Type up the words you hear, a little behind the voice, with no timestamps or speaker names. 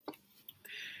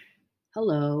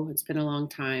Hello, it's been a long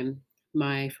time.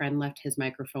 My friend left his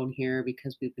microphone here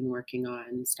because we've been working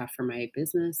on stuff for my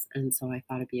business. And so I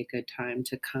thought it'd be a good time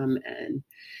to come and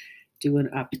do an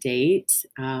update.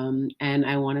 And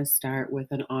I want to start with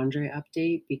an Andre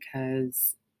update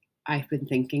because I've been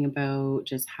thinking about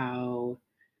just how,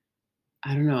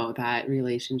 I don't know, that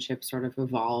relationship sort of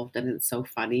evolved and it's so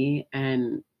funny.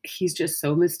 And he's just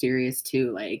so mysterious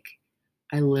too. Like,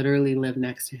 I literally lived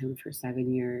next to him for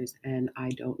 7 years and I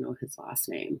don't know his last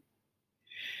name.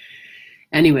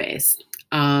 Anyways,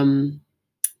 um,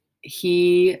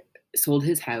 he sold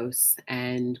his house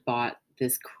and bought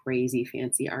this crazy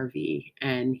fancy RV,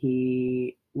 and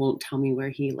he won't tell me where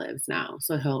he lives now.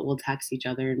 So we'll text each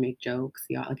other and make jokes,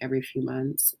 yeah, like every few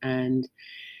months. And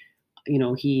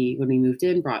he when we moved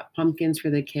in brought pumpkins for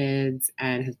the kids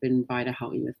and has been by to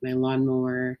help me with my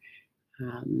lawnmower.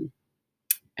 Um,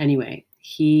 anyway,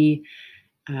 he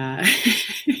uh,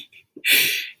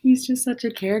 he's just such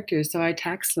a character. So I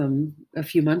text him a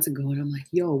few months ago and I'm like,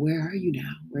 yo, where are you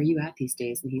now? Where are you at these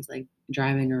days? And he's like,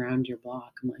 driving around your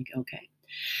block. I'm like, okay.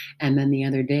 And then the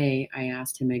other day I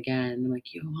asked him again, I'm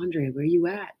like, yo, Andre, where you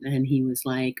at? And he was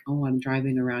like, oh, I'm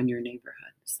driving around your neighborhood.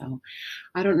 So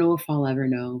I don't know if I'll ever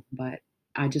know, but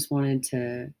I just wanted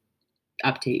to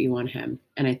update you on him.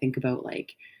 And I think about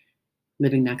like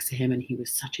living next to him and he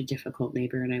was such a difficult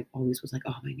neighbor. And I always was like,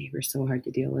 oh, my neighbor's so hard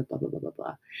to deal with, blah, blah, blah, blah,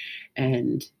 blah.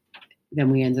 And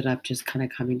then we ended up just kind of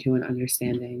coming to an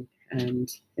understanding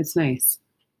and it's nice.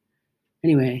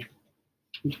 Anyway,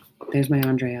 there's my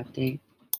Andre update.